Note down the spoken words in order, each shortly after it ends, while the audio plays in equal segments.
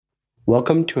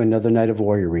Welcome to another night of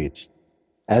Warrior Reads.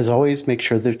 As always, make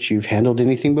sure that you've handled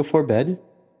anything before bed,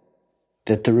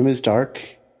 that the room is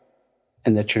dark,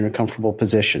 and that you're in a comfortable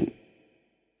position.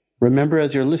 Remember,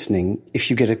 as you're listening, if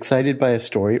you get excited by a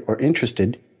story or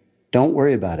interested, don't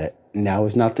worry about it. Now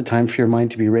is not the time for your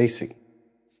mind to be racing.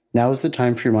 Now is the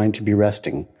time for your mind to be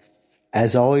resting.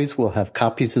 As always, we'll have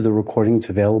copies of the recordings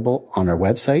available on our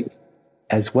website,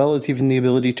 as well as even the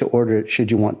ability to order it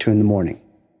should you want to in the morning.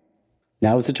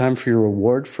 Now is the time for your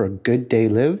reward for a good day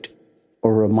lived,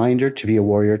 or a reminder to be a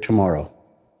warrior tomorrow.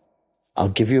 I'll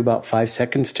give you about 5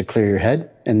 seconds to clear your head,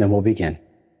 and then we'll begin.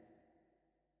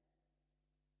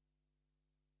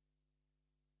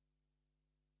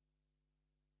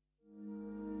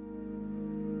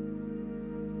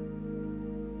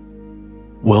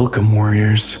 Welcome,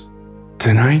 warriors.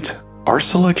 Tonight, our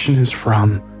selection is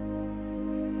from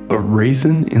A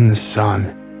Rasin in the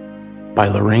Sun by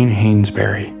Lorraine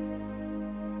Hansberry.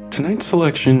 Tonight's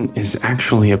selection is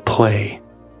actually a play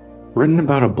written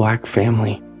about a black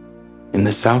family in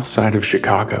the south side of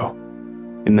Chicago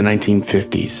in the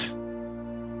 1950s.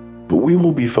 But we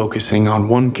will be focusing on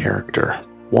one character,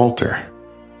 Walter,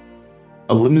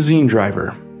 a limousine driver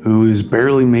who is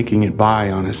barely making it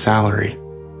by on his salary.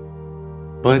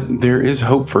 But there is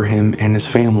hope for him and his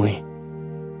family.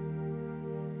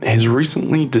 His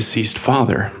recently deceased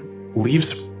father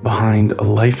leaves behind a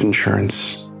life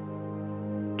insurance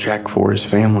check for his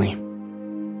family.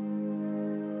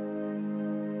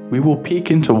 We will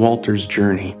peek into Walter's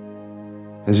journey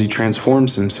as he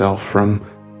transforms himself from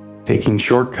taking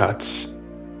shortcuts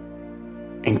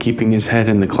and keeping his head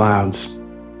in the clouds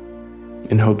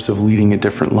in hopes of leading a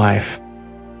different life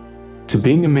to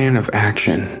being a man of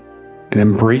action and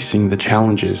embracing the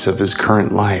challenges of his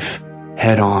current life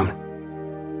head on.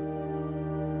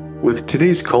 With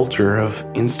today's culture of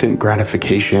instant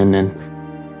gratification and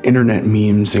internet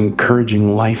memes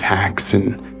encouraging life hacks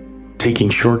and taking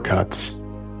shortcuts,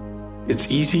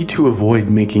 it's easy to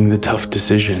avoid making the tough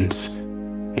decisions,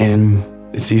 and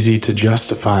it's easy to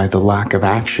justify the lack of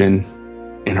action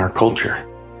in our culture.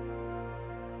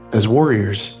 As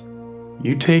warriors,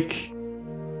 you take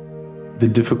the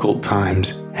difficult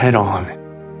times head on,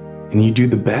 and you do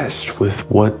the best with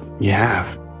what you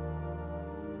have.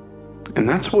 And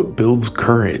that's what builds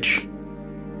courage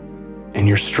and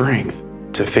your strength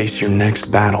to face your next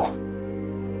battle.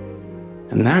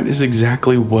 And that is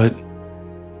exactly what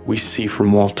we see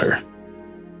from Walter.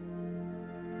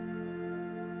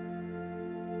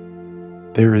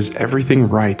 There is everything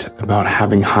right about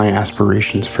having high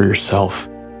aspirations for yourself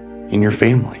and your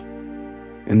family.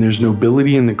 And there's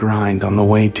nobility in the grind on the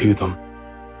way to them.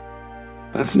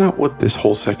 That's not what this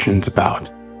whole section's about.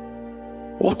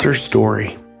 Walter's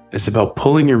story is about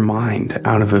pulling your mind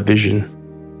out of a vision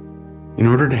in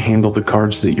order to handle the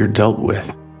cards that you're dealt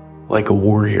with like a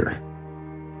warrior,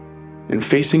 and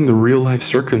facing the real-life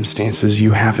circumstances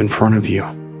you have in front of you,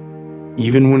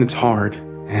 even when it's hard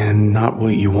and not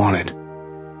what you wanted.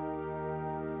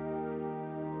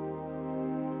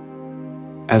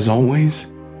 As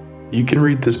always, you can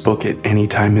read this book at any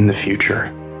time in the future,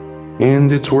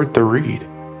 and it's worth the read.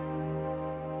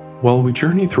 While we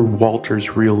journey through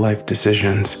Walter's real-life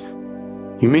decisions,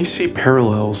 you may see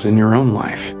parallels in your own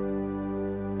life,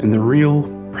 and the real,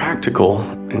 practical,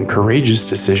 and courageous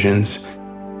decisions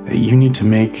that you need to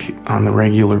make on the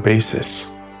regular basis.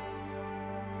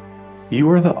 You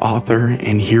are the author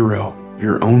and hero of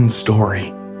your own story,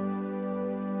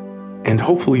 and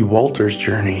hopefully Walter's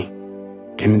journey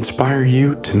can inspire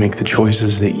you to make the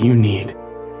choices that you need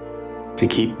to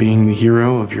keep being the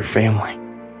hero of your family.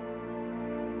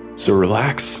 So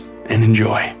relax and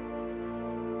enjoy.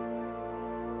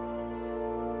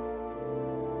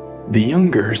 The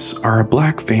Youngers are a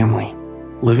black family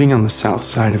living on the south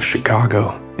side of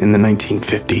Chicago in the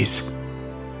 1950s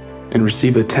and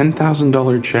receive a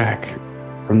 $10,000 check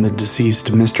from the deceased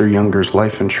Mr. Younger's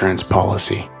life insurance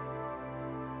policy.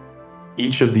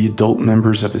 Each of the adult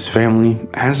members of his family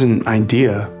has an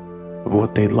idea of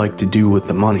what they'd like to do with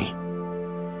the money.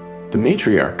 The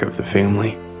matriarch of the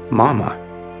family, Mama,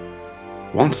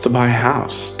 wants to buy a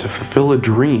house to fulfill a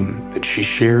dream that she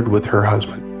shared with her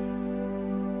husband.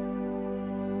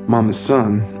 Mama's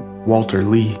son, Walter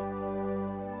Lee,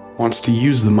 wants to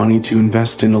use the money to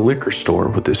invest in a liquor store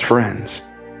with his friends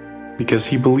because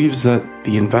he believes that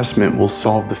the investment will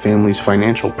solve the family's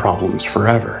financial problems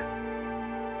forever.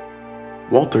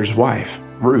 Walter's wife,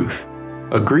 Ruth,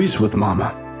 agrees with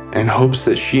Mama and hopes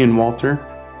that she and Walter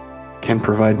can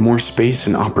provide more space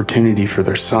and opportunity for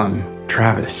their son,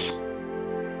 Travis.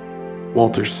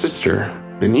 Walter's sister,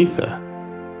 Benitha,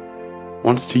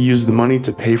 wants to use the money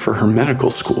to pay for her medical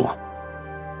school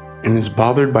and is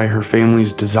bothered by her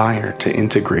family's desire to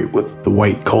integrate with the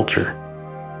white culture,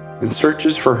 and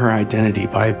searches for her identity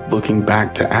by looking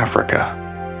back to Africa.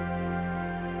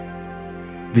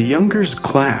 The Youngers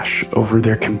clash over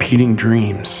their competing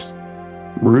dreams.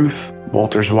 Ruth,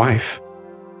 Walter's wife,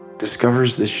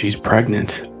 discovers that she's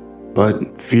pregnant,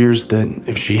 but fears that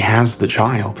if she has the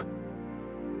child,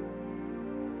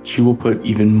 she will put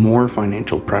even more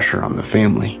financial pressure on the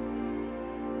family.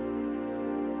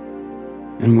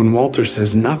 And when Walter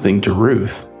says nothing to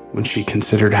Ruth when she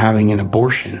considered having an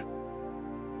abortion,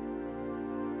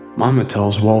 Mama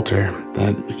tells Walter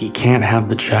that he can't have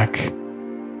the check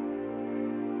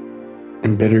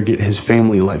and better get his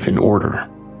family life in order.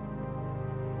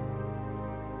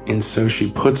 And so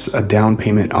she puts a down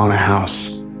payment on a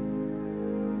house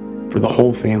for the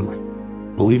whole family,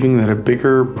 believing that a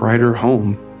bigger, brighter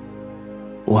home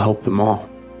will help them all.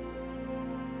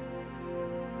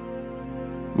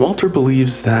 Walter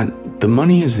believes that the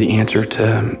money is the answer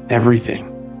to everything,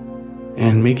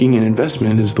 and making an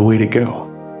investment is the way to go.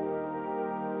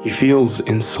 He feels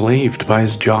enslaved by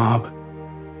his job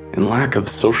and lack of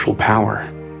social power,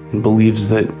 and believes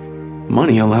that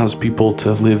money allows people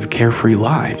to live carefree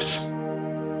lives.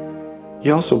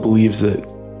 He also believes that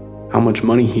how much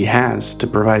money he has to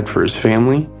provide for his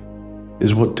family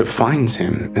is what defines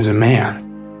him as a man.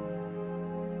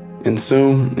 And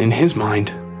so, in his mind,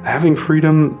 having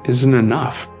freedom isn't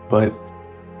enough, but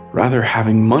rather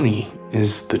having money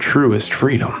is the truest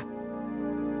freedom.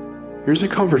 Here's a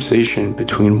conversation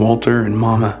between Walter and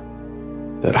Mama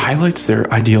that highlights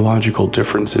their ideological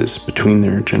differences between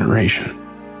their generation.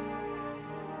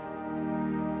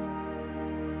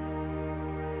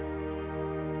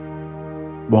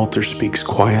 Walter speaks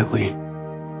quietly.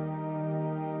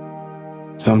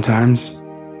 Sometimes,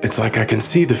 it's like I can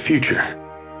see the future,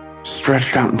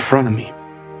 stretched out in front of me,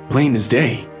 plain as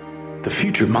day. The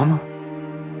future, Mama.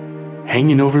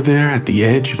 Hanging over there at the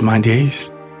edge of my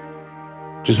days.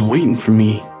 Just waiting for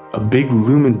me, a big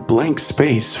looming blank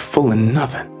space full of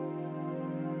nothing.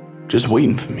 Just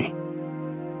waiting for me.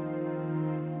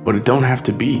 But it don't have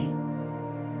to be.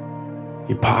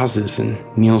 He pauses and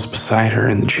kneels beside her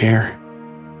in the chair.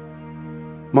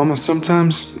 Mama,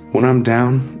 sometimes when I'm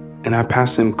down and I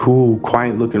pass them cool,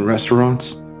 quiet-looking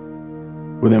restaurants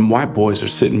where them white boys are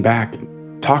sitting back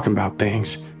and talking about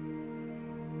things,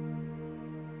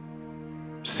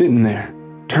 sitting there,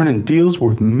 turning deals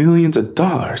worth millions of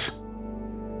dollars.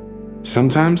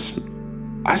 Sometimes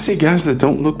I see guys that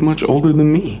don't look much older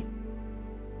than me.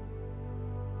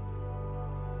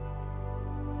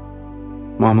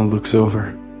 Mama looks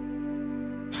over.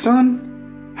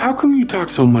 Son, how come you talk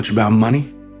so much about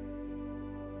money?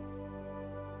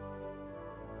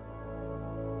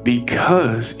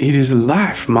 Because it is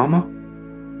life, Mama.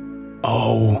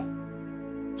 Oh,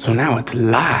 so now it's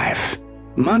life.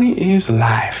 Money is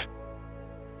life.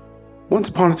 Once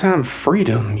upon a time,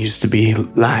 freedom used to be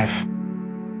life.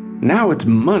 Now it's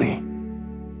money.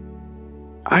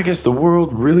 I guess the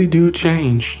world really do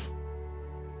change.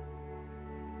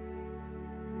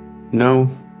 No,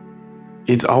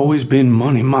 it's always been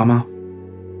money, Mama.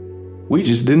 We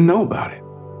just didn't know about it.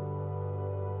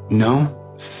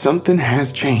 No, something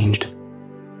has changed.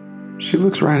 She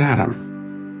looks right at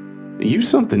him. You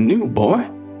something new, boy.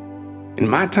 In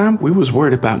my time, we was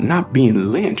worried about not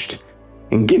being lynched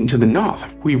and getting to the north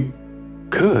if we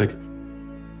could,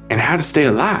 and how to stay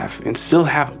alive and still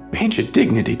have a pinch of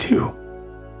dignity too.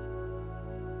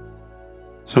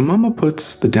 So Mama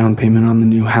puts the down payment on the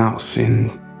new house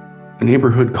in a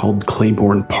neighborhood called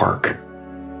Claiborne Park,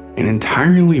 an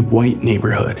entirely white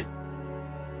neighborhood.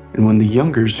 And when the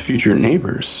Youngers' future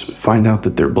neighbors find out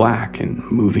that they're black and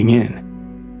moving in,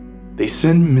 they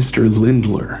send Mr.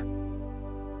 Lindler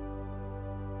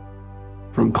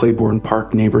from Claiborne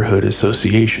Park Neighborhood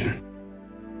Association,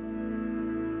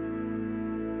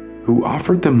 who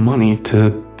offered them money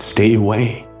to stay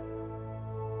away.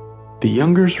 The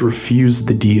Youngers refuse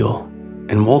the deal,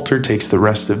 and Walter takes the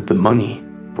rest of the money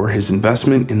for his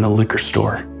investment in the liquor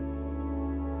store.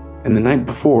 And the night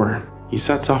before he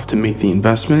sets off to make the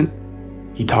investment,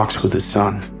 he talks with his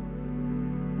son.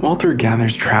 Walter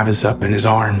gathers Travis up in his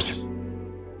arms.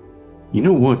 You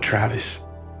know what, Travis?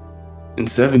 In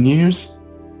 7 years,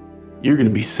 you're going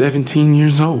to be 17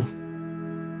 years old.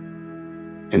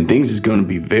 And things is going to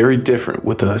be very different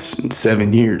with us in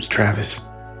 7 years, Travis.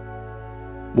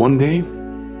 One day,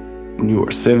 when you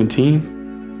are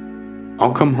 17,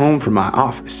 I'll come home from my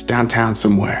office downtown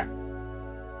somewhere.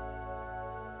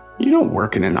 You don't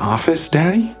work in an office,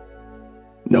 Daddy?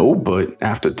 No, but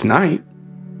after tonight,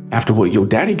 after what your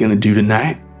daddy gonna do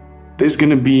tonight, there's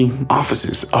gonna be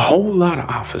offices, a whole lot of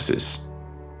offices.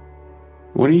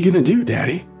 What are you gonna do,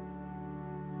 Daddy?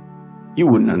 You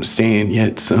wouldn't understand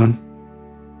yet, son.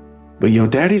 But your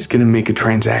daddy's gonna make a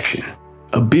transaction,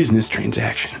 a business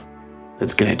transaction,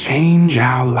 that's gonna change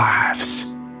our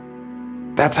lives.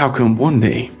 That's how come one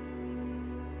day,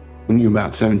 when you're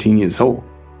about 17 years old,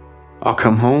 I'll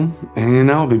come home and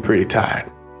I'll be pretty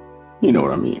tired. You know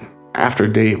what I mean. After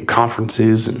a day of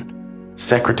conferences and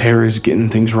secretaries getting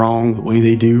things wrong the way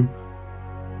they do.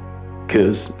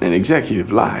 'Cause an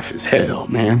executive life is hell,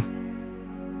 man.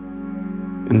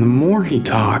 And the more he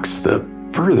talks, the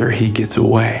further he gets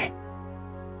away.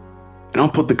 And I'll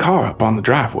put the car up on the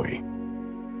driveway.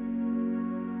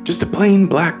 Just a plain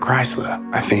black Chrysler,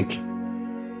 I think.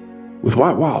 With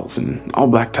white walls and all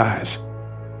black tires.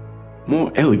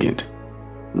 More elegant.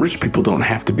 Rich people don't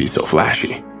have to be so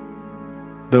flashy.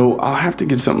 Though I'll have to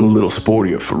get something a little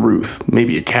sportier for Ruth,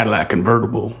 maybe a Cadillac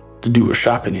convertible to do her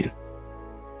shopping in.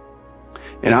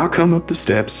 And I'll come up the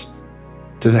steps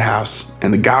to the house,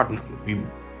 and the gardener will be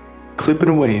clipping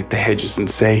away at the hedges and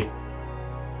say,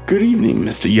 "Good evening,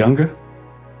 Mr. Younger."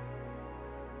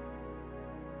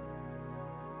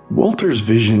 Walter's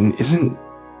vision isn't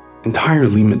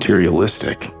entirely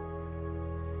materialistic.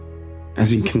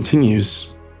 As he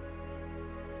continues,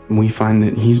 we find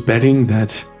that he's betting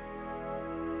that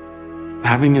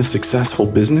having a successful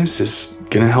business is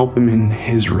going to help him in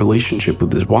his relationship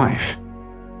with his wife.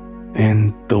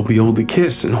 And they'll be able to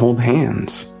kiss and hold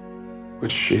hands,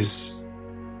 which is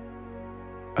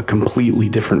a completely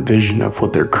different vision of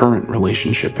what their current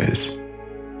relationship is.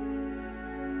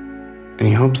 And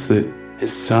he hopes that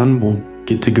his son will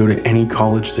get to go to any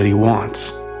college that he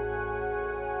wants.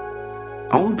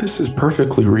 All of this is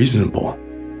perfectly reasonable.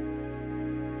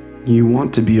 You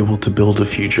want to be able to build a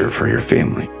future for your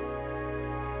family.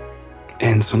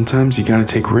 And sometimes you gotta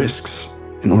take risks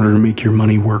in order to make your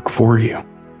money work for you.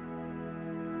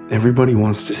 Everybody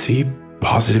wants to see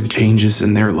positive changes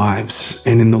in their lives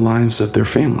and in the lives of their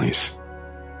families.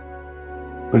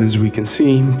 But as we can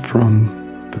see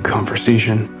from the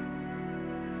conversation,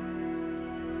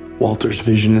 Walter's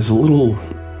vision is a little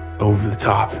over the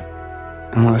top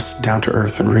and less down to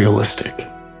earth and realistic.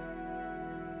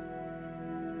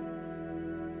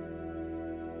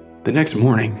 The next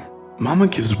morning, Mama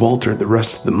gives Walter the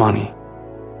rest of the money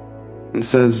and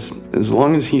says as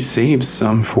long as he saves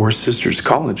some for his sister's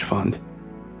college fund,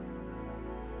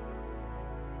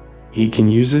 he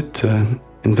can use it to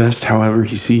invest however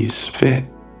he sees fit.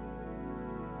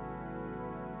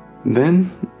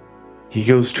 Then he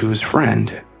goes to his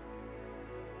friend,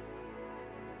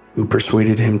 who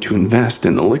persuaded him to invest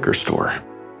in the liquor store.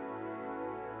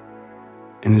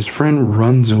 And his friend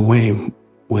runs away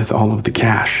with all of the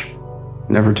cash,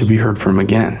 never to be heard from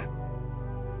again.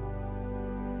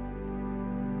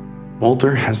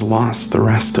 Walter has lost the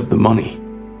rest of the money,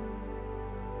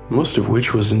 most of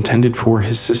which was intended for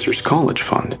his sister's college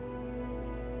fund.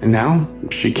 And now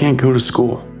she can't go to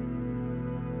school.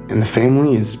 And the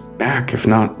family is back, if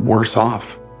not worse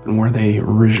off, than where they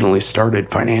originally started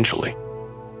financially.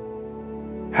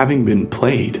 Having been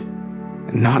played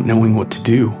and not knowing what to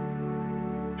do,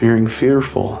 fearing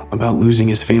fearful about losing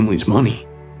his family's money,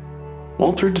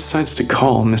 Walter decides to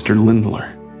call Mr.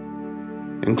 Lindler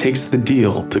and takes the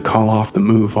deal to call off the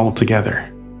move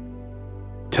altogether.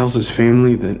 Tells his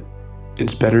family that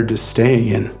it's better to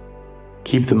stay and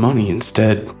keep the money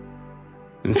instead,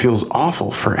 and feels awful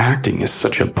for acting as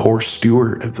such a poor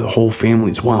steward of the whole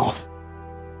family's wealth.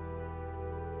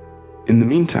 In the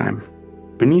meantime,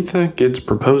 Benita gets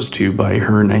proposed to by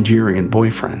her Nigerian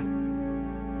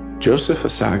boyfriend, Joseph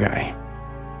Asagai,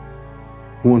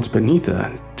 who wants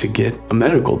Benita to get a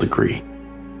medical degree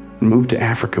and move to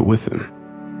Africa with him.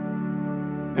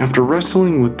 After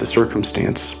wrestling with the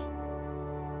circumstance,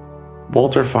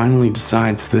 Walter finally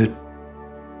decides that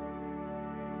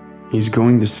he's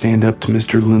going to stand up to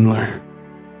Mr. Lindler,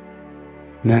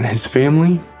 and that his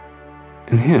family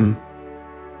and him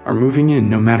are moving in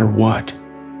no matter what.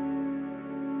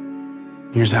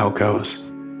 Here's how it goes.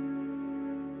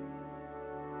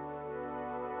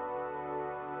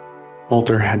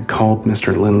 Walter had called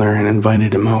Mr. Lindler and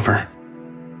invited him over.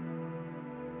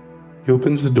 He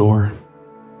opens the door,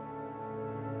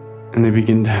 and they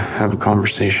begin to have a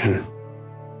conversation.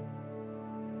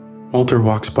 Walter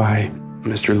walks by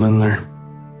Mr. Lindler,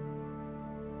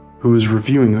 who is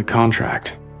reviewing the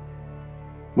contract.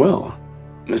 "Well,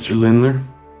 Mr. Lindler,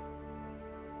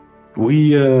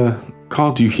 we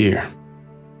called you here."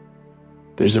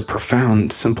 There's a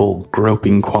profound, simple,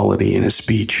 groping quality in his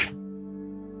speech.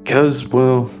 "'Cause,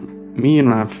 well, me and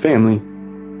my family,"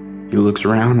 he looks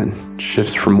around and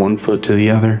shifts from one foot to the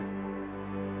other.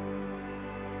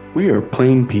 "We are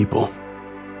plain people."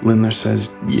 Lindler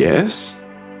says, "Yes?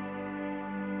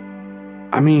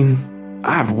 I mean,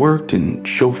 I've worked and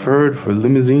chauffeured for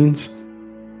limousines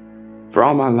for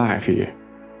all my life here.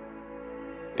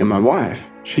 And my wife,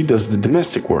 she does the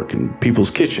domestic work in people's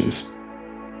kitchens.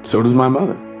 So does my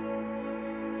mother.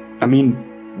 I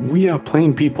mean, we are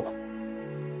plain people.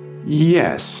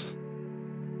 Yes,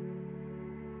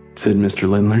 said Mr.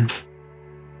 Lindler.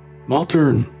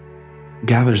 Walter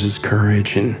gathers his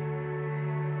courage, and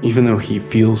even though he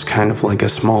feels kind of like a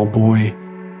small boy,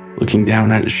 looking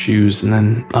down at his shoes and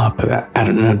then up at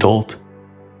an adult.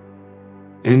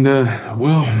 And,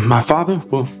 my father,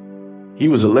 he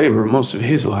was a laborer most of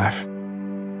his life.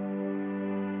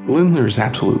 Lindler is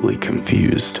absolutely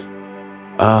confused.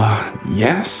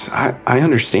 Yes, I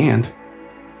understand.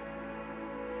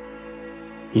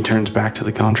 He turns back to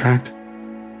the contract.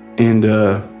 And,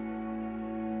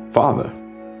 Father,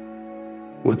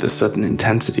 with a sudden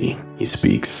intensity, he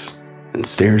speaks and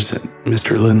stares at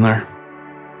Mr. Lindler.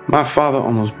 My father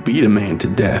almost beat a man to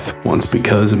death once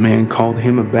because a man called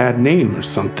him a bad name or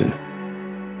something.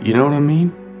 You know what I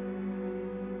mean?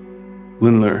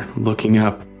 Lindler, looking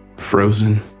up,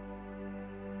 frozen.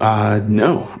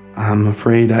 No, I'm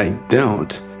afraid I don't.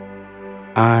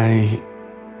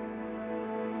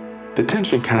 The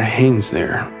tension kind of hangs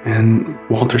there, and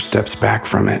Walter steps back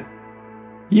from it.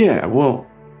 Yeah, well,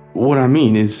 what I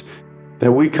mean is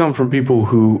that we come from people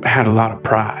who had a lot of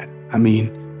pride. I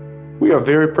mean, we are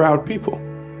very proud people.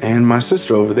 And my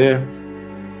sister over there,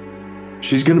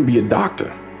 she's going to be a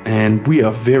doctor, and we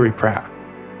are very proud.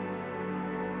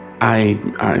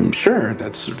 I'm sure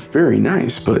that's very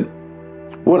nice, but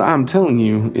what I'm telling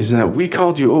you is that we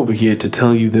called you over here to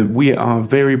tell you that we are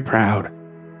very proud.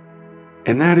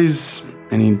 And that is,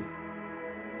 and he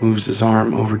moves his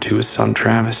arm over to his son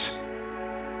Travis.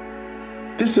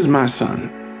 This is my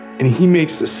son, and he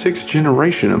makes the 6th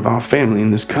generation of our family in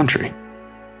this country.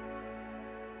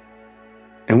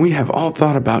 And we have all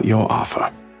thought about your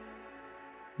offer.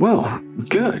 Well,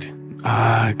 good.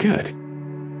 Good.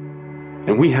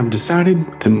 And we have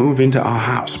decided to move into our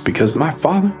house because my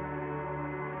father,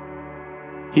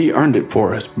 he earned it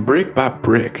for us brick by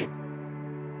brick.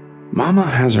 Mama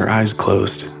has her eyes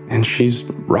closed, and she's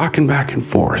rocking back and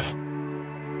forth,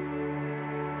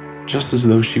 just as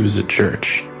though she was at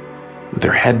church, with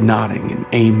her head nodding and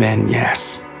amen,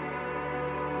 yes.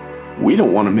 We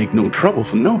don't want to make no trouble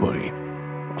for nobody,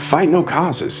 fight no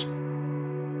causes,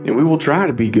 and we will try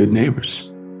to be good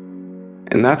neighbors.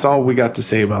 And that's all we got to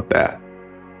say about that.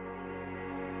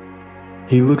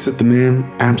 He looks at the man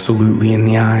absolutely in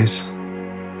the eyes.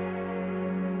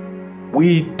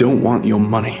 We don't want your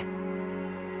money.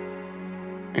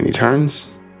 And he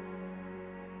turns,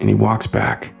 and he walks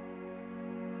back.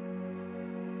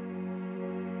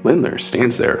 Lindler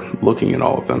stands there, looking at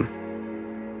all of them.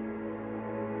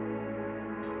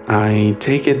 I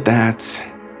take it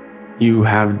that you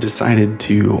have decided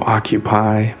to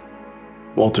occupy.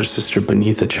 Walter's sister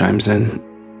Beneatha chimes in.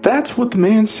 That's what the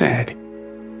man said.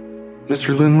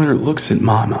 Mr. Lindler looks at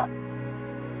Mama.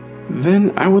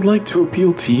 Then I would like to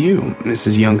appeal to you,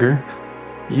 Mrs. Younger.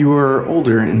 You are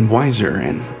older and wiser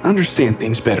and understand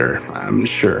things better, I'm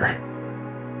sure.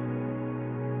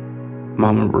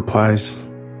 Mama replies,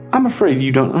 I'm afraid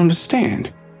you don't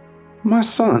understand. My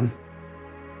son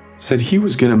said he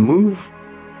was gonna move,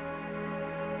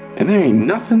 and there ain't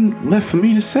nothing left for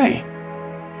me to say.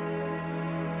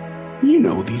 You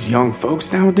know these young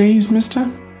folks nowadays, mister.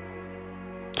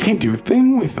 Can't do a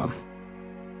thing with them.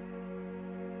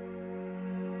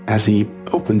 As he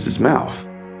opens his mouth,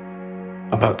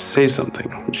 about to say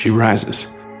something, she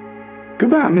rises.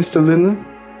 Goodbye, Mr. Lindler.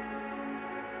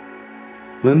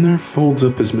 Lindler folds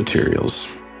up his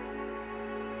materials.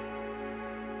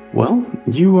 Well,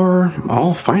 you are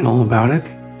all final about it,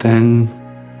 then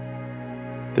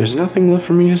there's nothing left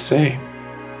for me to say.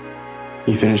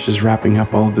 He finishes wrapping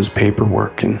up all of his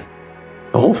paperwork, and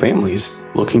the whole family is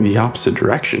looking the opposite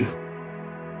direction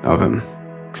of him,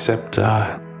 except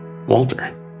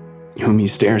Walter, whom he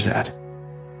stares at,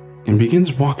 and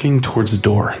begins walking towards the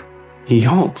door. He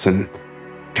halts and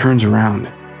turns around.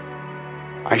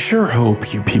 I sure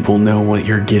hope you people know what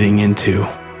you're getting into.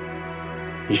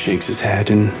 He shakes his head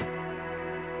and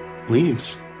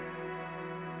leaves.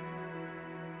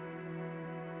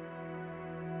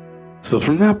 So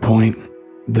from that point,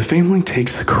 the family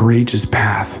takes the courageous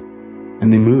path,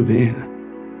 and they move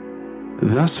in,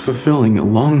 thus fulfilling a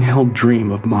long-held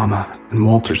dream of Mama and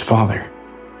Walter's father.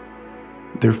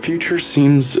 Their future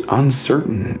seems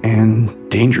uncertain and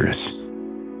dangerous,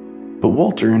 but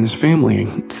Walter and his family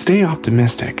stay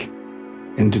optimistic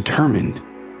and determined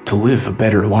to live a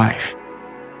better life.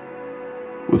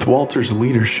 With Walter's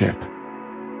leadership,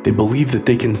 they believe that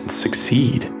they can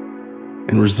succeed,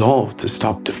 and resolved to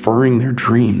stop deferring their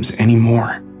dreams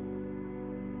anymore.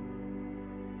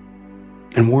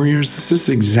 And warriors, this is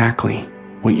exactly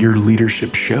what your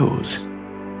leadership shows.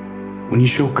 When you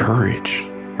show courage,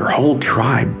 your whole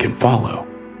tribe can follow.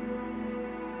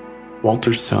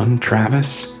 Walter's son,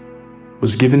 Travis,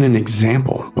 was given an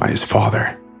example by his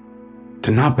father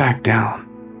to not back down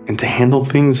and to handle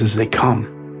things as they come.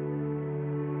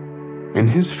 And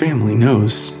his family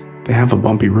knows they have a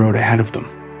bumpy road ahead of them.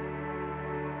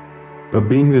 But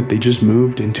being that they just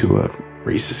moved into a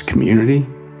racist community,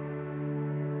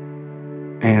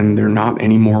 and they're not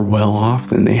any more well off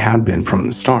than they had been from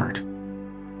the start,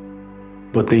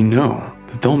 but they know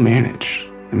that they'll manage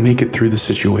and make it through the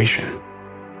situation.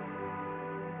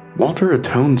 Walter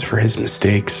atones for his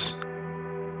mistakes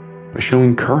by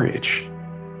showing courage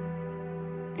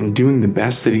and doing the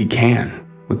best that he can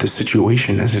with the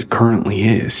situation as it currently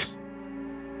is.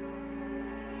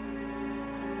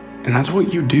 And that's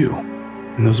what you do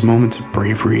in those moments of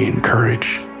bravery and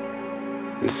courage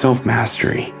and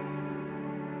self-mastery.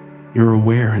 You're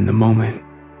aware in the moment.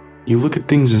 You look at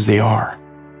things as they are,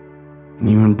 and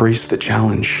you embrace the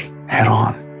challenge head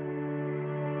on,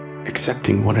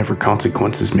 accepting whatever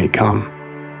consequences may come.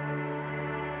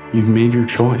 You've made your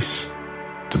choice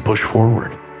to push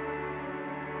forward.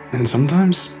 And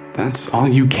sometimes that's all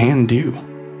you can do,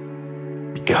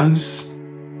 because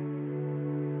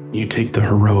you take the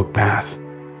heroic path.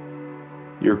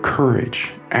 Your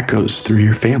courage echoes through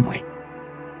your family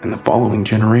and the following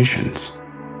generations.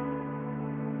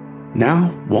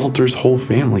 Now, Walter's whole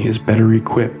family is better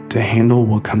equipped to handle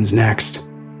what comes next.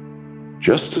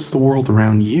 Just as the world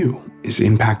around you is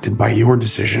impacted by your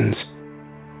decisions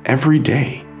every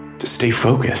day to stay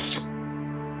focused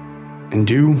and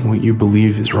do what you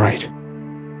believe is right.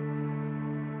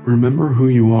 Remember who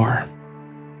you are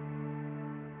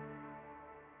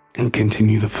and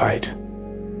continue the fight.